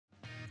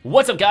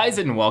What's up guys,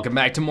 and welcome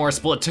back to more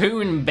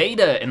Splatoon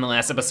beta. In the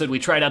last episode we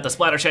tried out the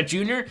Splattershot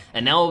Jr.,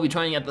 and now we'll be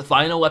trying out the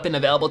final weapon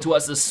available to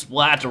us, the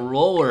Splat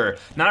Roller.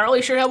 Not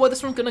really sure how well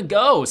this one's gonna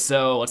go,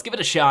 so let's give it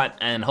a shot,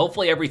 and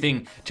hopefully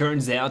everything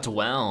turns out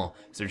well.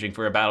 Searching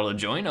for a battle to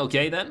join,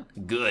 okay then,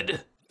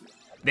 good.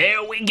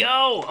 There we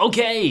go,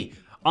 okay.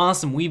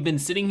 Awesome, we've been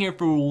sitting here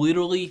for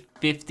literally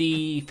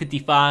 50,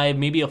 55,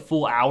 maybe a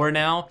full hour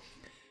now,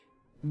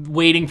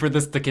 waiting for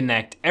this to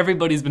connect.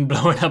 Everybody's been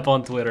blowing up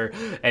on Twitter,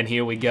 and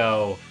here we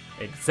go.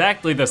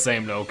 Exactly the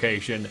same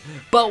location,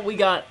 but we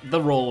got the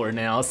roller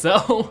now,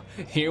 so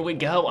here we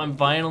go. We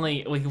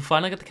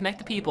finally got to connect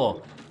to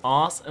people.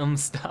 Awesome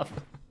stuff.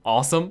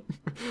 Awesome,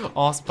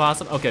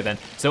 awesome. Okay then,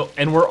 so,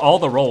 and we're all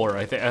the roller,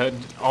 I think.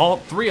 All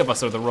three of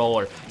us are the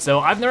roller.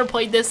 So I've never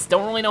played this,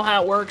 don't really know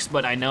how it works,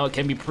 but I know it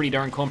can be pretty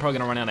darn cool. I'm probably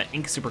gonna run out of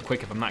ink super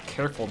quick if I'm not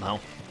careful though.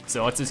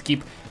 So let's just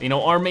keep,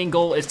 our main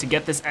goal is to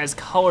get this as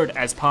colored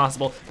as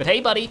possible. But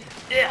hey, buddy,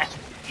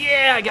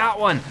 yeah, I got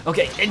one.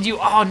 Okay, and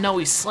oh no,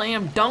 he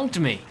slam dunked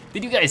me.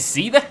 Did you guys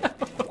see that?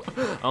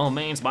 Oh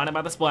man, spotted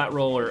by the splat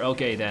roller.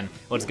 Okay then,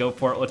 let's go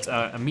for it. Let's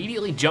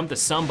immediately jump to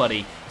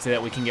somebody so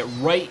that we can get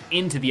right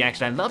into the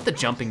action. I love the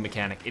jumping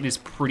mechanic. It is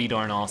pretty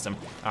darn awesome.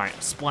 All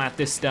right, splat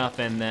this stuff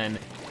and then,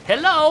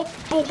 hello,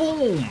 boom,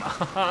 boom.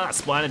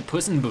 Splatted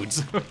Puss in Boots.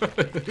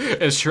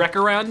 Is Shrek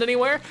around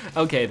anywhere?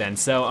 Okay then,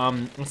 so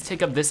let's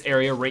take up this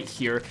area right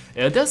here.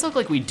 It does look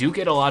like we do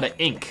get a lot of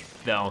ink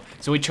though.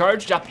 So we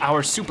charged up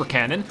our super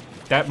cannon.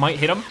 That might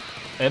hit him.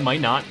 It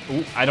might not.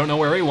 Ooh, I don't know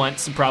where he went,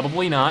 so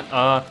probably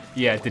not.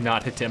 Yeah, it did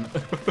not hit him.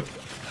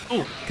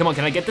 Ooh, come on,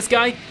 can I get this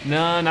guy?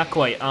 No, not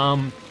quite.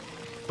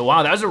 But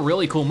wow, that was a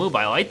really cool move.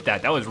 I like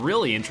that. That was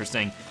really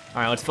interesting.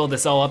 All right, let's fill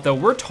this all up though.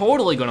 We're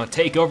totally gonna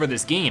take over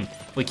this game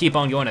if we keep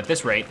on going at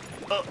this rate.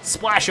 Oh,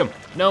 splash him.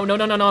 No,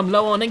 I'm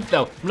low on ink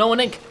though. I'm low on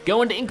ink.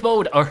 Go into ink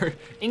mode, or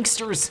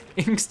inksters,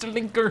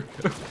 inksterlinker.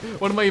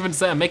 What am I even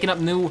saying? I'm making up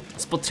new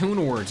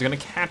Splatoon words. They're gonna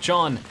catch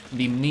on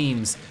the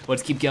memes.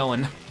 Let's keep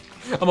going.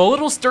 I'm a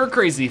little stir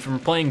crazy from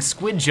playing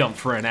Squid Jump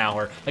for an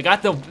hour. I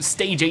got the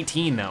stage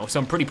 18 though, so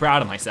I'm pretty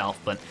proud of myself,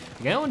 but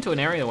I go into an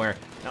area where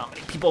not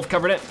many people have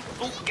covered it.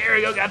 Oh, there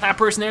we go, got that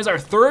person. There's our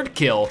third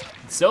kill.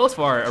 So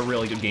far, a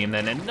really good game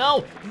then, and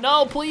no,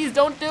 please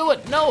don't do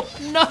it. No.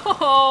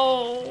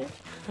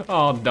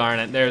 Oh, darn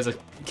it, there's a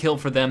kill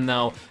for them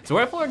though. So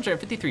we're at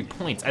 453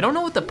 points. I don't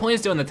know what the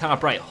points do in the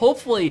top right.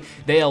 Hopefully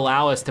they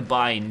allow us to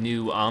buy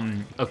new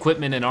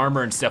equipment and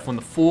armor and stuff when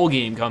the full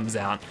game comes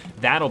out.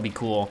 That'll be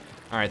cool.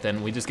 All right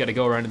then, we just gotta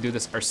go around and do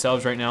this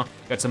ourselves right now.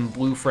 Got some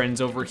blue friends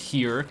over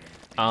here.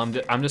 I'm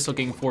just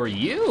looking for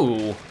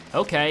you.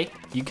 Okay,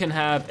 you can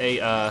have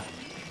a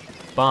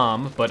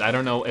bomb, but I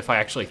don't know if I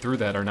actually threw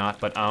that or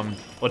not, but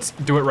let's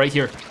do it right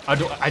here. I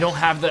don't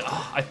have the,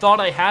 I thought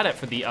I had it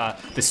for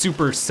the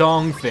super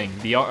song thing,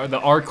 the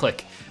R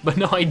click, but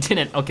no, I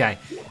didn't. Okay,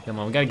 come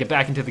on, we gotta get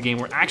back into the game.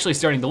 We're actually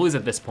starting to lose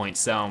at this point,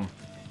 so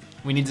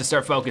we need to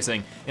start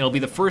focusing. It'll be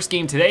the first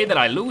game today that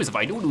I lose if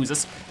I do lose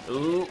this.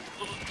 Ooh.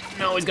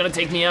 No, he's gonna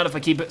take me out if I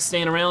keep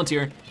staying around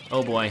here.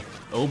 Oh boy,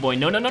 no.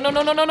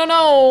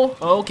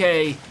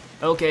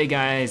 Okay,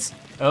 guys.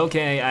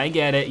 Okay, I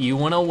get it, you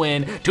wanna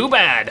win. Too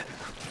bad.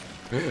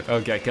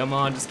 Okay, come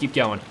on, just keep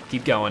going.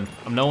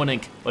 I'm no one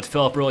ink. Let's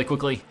fill up really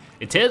quickly.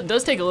 It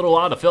does take a little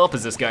while to fill up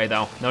as this guy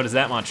though. Notice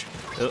that much.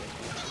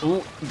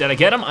 Ooh, did I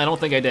get him? I don't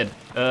think I did.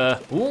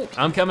 Ooh,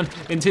 I'm coming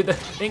into the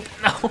ink.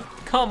 No,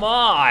 come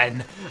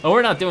on. Oh,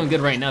 we're not doing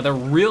good right now. They're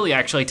really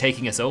actually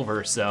taking us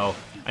over, so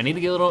I need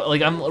to get a little,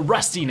 I'm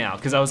rusty now,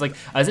 because I was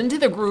into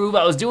the groove,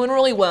 I was doing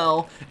really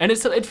well, and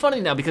it's funny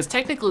now, because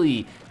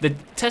technically, the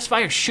test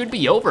fire should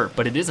be over,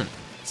 but it isn't.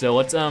 So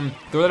let's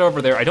throw that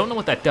over there. I don't know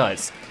what that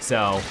does,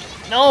 so,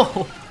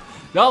 no,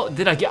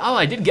 did I get, oh,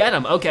 I did get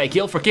him. Okay,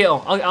 kill for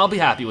kill, I'll be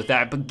happy with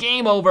that, but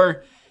game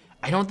over.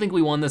 I don't think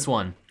we won this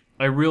one.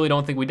 I really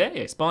don't think we did.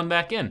 I spawned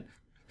back in,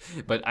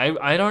 but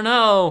I don't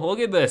know, look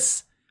at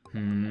this.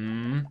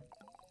 And,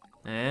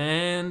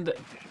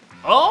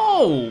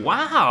 oh,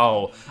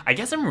 wow. I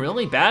guess I'm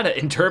really bad at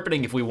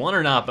interpreting if we won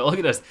or not, but look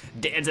at us,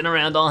 dancing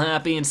around all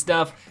happy and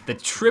stuff. The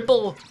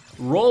triple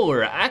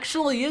roller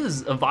actually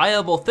is a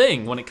viable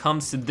thing when it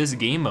comes to this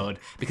game mode,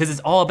 because it's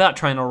all about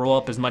trying to roll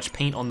up as much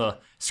paint on the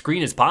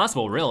screen as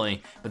possible,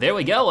 really. But there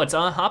we go, let's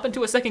hop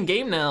into a second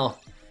game now,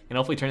 and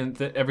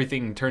hopefully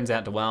everything turns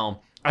out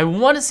well. I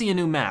wanna see a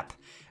new map.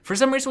 For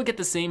some reason we get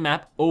the same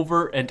map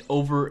over and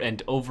over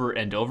and over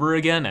and over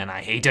again, and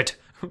I hate it.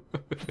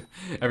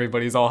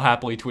 Everybody's all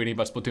happily tweeting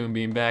about Splatoon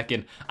being back,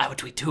 and I would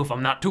tweet too if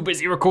I'm not too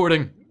busy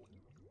recording.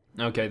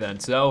 Okay then,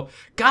 so,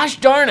 gosh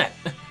darn it!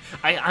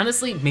 I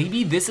honestly,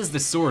 maybe this is the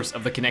source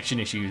of the connection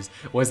issues,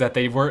 was that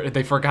they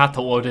forgot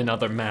to load in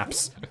other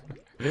maps.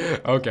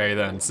 Okay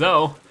then,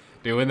 so,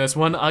 doing this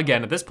one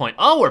again at this point.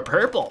 Oh, we're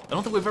purple! I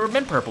don't think we've ever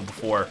been purple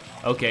before.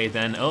 Okay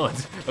then, oh,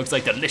 it looks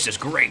like delicious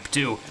grape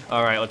too.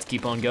 All right, let's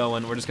keep on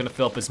going. We're just gonna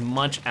fill up as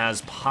much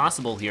as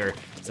possible here,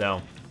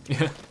 so.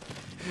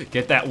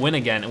 Get that win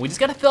again. And we just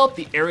gotta fill up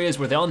the areas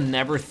where they'll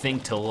never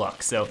think to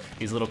look. So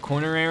these little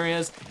corner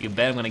areas, you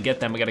bet I'm gonna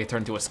get them. We gotta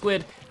turn to a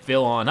squid,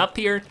 fill on up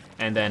here,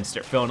 and then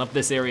start filling up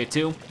this area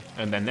too.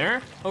 And then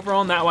there, over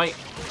on that way.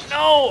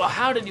 No,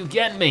 how did you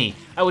get me?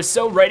 I was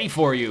so ready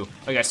for you.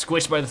 I got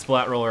squished by the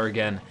splat roller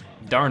again.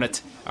 Darn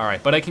it. All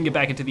right, but I can get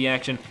back into the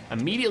action.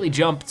 Immediately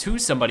jump to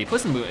somebody.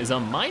 Puss in Boot is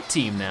on my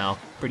team now.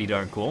 Pretty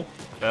darn cool.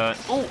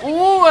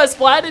 Ooh, I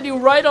splatted you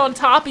right on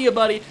top of you,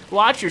 buddy.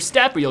 Watch your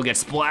step or you'll get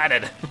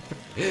splatted.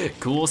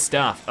 Cool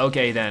stuff.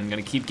 Okay then,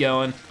 gonna keep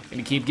going,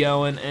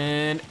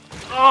 and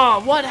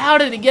oh, what? How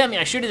did it get me?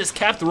 I should have just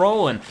kept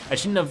rolling. I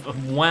shouldn't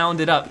have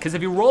wound it up, because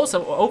if you roll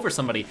over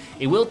somebody,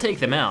 it will take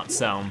them out,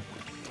 so.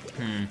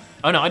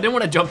 Oh no, I didn't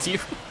want to jump to you.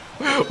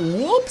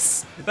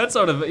 Whoops! That's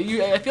sort of,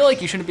 I feel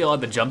like you shouldn't be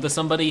allowed to jump to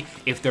somebody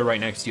if they're right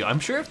next to you. I'm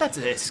sure if that's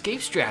an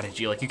escape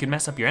strategy, like you can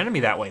mess up your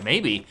enemy that way,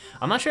 maybe.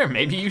 I'm not sure,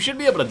 maybe you should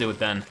be able to do it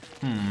then.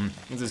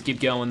 Let's just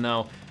keep going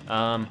though.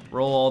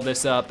 Roll all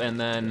this up and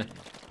then,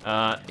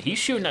 he's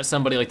shooting at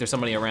somebody like there's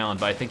somebody around,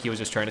 but I think he was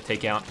just trying to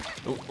take out.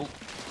 Ooh, ooh.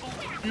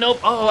 Nope,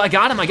 oh, I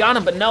got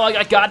him, but no,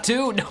 I got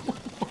two, no,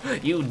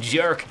 you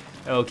jerk.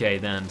 Okay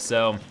then,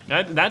 so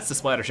that's the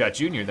Splattershot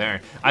Jr.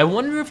 there. I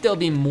wonder if there'll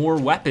be more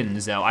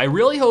weapons though. I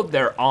really hope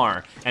there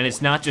are, and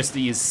it's not just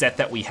the set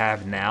that we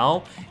have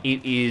now.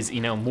 It is,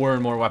 you know, more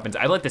and more weapons.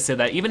 I'd like to say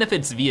that even if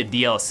it's via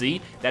DLC,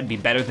 that'd be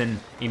better than,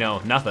 you know,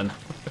 nothing.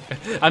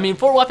 I mean,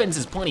 4 weapons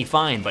is plenty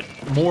fine, but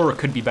more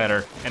could be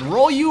better. And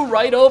roll you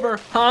right over.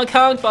 Honk,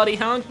 honk, buddy,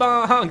 honk,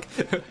 honk.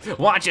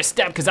 Watch your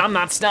step, cause I'm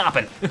not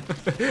stopping.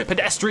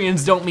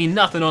 Pedestrians don't mean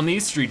nothing on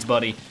these streets,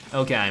 buddy.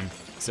 Okay.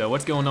 So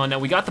what's going on now?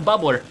 We got the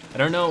bubbler. I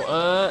don't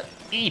know,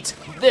 eat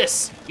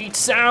this, eat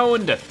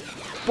sound.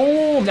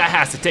 Boom, that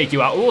has to take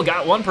you out. Ooh,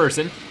 got one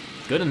person.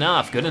 Good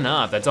enough,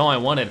 that's all I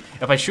wanted.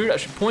 If I should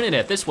point it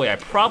at this way, I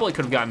probably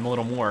could have gotten a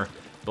little more.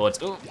 But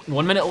ooh,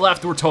 1 minute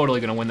left, we're totally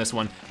gonna win this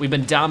one. We've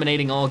been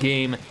dominating all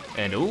game,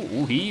 and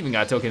ooh, he even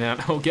got taken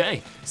out.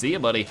 Okay, see ya,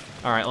 buddy.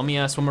 All right, let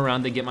me swim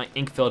around and get my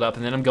ink filled up,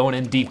 and then I'm going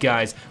in deep,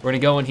 guys. We're gonna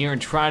go in here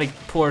and try to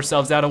pull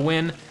ourselves out a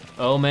win.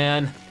 Oh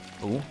man.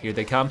 Ooh, here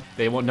they come.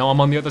 They won't know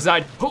I'm on the other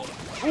side.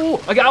 Ooh,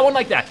 I got one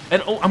like that.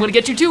 And oh, I'm gonna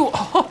get you too.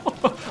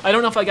 Oh, I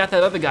don't know if I got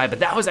that other guy, but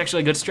that was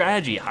actually a good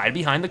strategy. Hide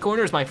behind the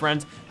corners, my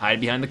friends.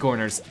 Hide behind the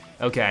corners.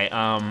 Okay,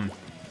 I'm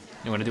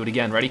gonna do it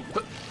again, ready?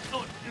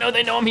 Oh, no,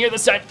 they know I'm here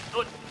this time.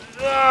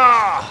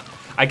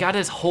 I gotta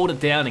just hold it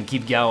down and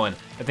keep going.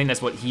 I think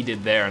that's what he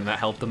did there and that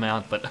helped him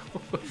out, but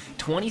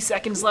 20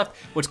 seconds left.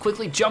 Let's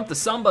quickly jump to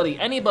somebody,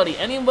 anybody,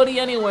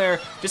 anywhere,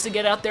 just to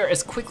get out there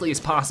as quickly as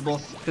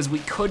possible, because we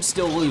could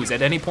still lose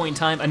at any point in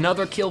time.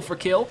 Another kill for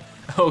kill,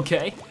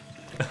 okay.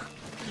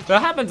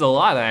 That happens a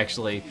lot,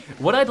 actually.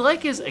 What I'd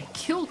like is a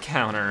kill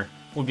counter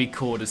would be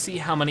cool to see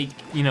how many,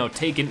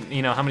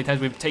 how many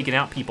times we've taken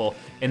out people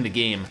in the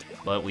game.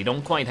 But we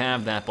don't quite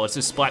have that, but let's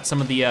just splat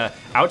some of the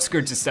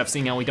outskirts and stuff,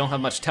 seeing how we don't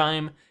have much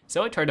time.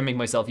 So I tried to make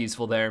myself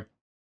useful there.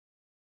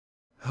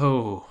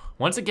 Oh,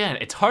 once again,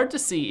 it's hard to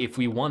see if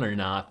we won or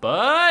not,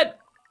 but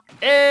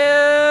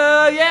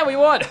yeah, we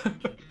won.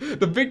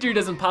 The victory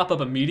doesn't pop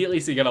up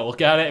immediately, so you gotta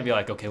look at it and be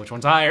like, okay, which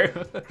one's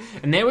higher?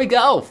 And there we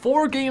go,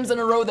 4 games in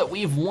a row that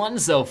we've won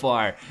so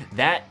far.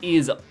 That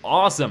is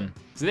awesome.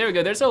 So there we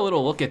go, there's a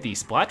little look at the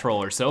Splat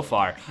Roller so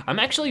far. I'm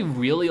actually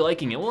really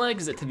liking it. We'll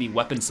exit to the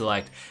weapon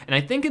select. And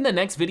I think in the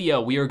next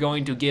video, we are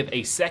going to give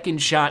a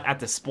second shot at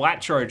the Splat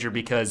Charger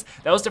because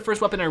that was the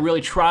first weapon I really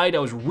tried. I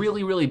was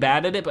really, really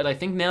bad at it, but I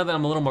think now that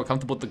I'm a little more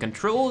comfortable with the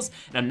controls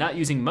and I'm not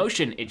using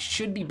motion, it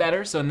should be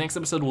better. So next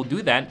episode, we'll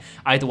do that.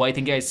 Either way,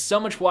 thank you guys so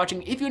much for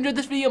watching. If you enjoyed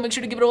this video, make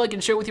sure to give it a like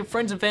and share it with your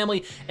friends and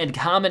family and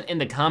comment in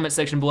the comment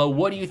section below.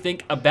 What do you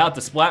think about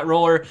the Splat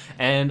Roller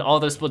and all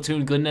the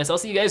Splatoon goodness? I'll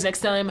see you guys next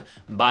time.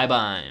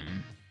 Bye-bye.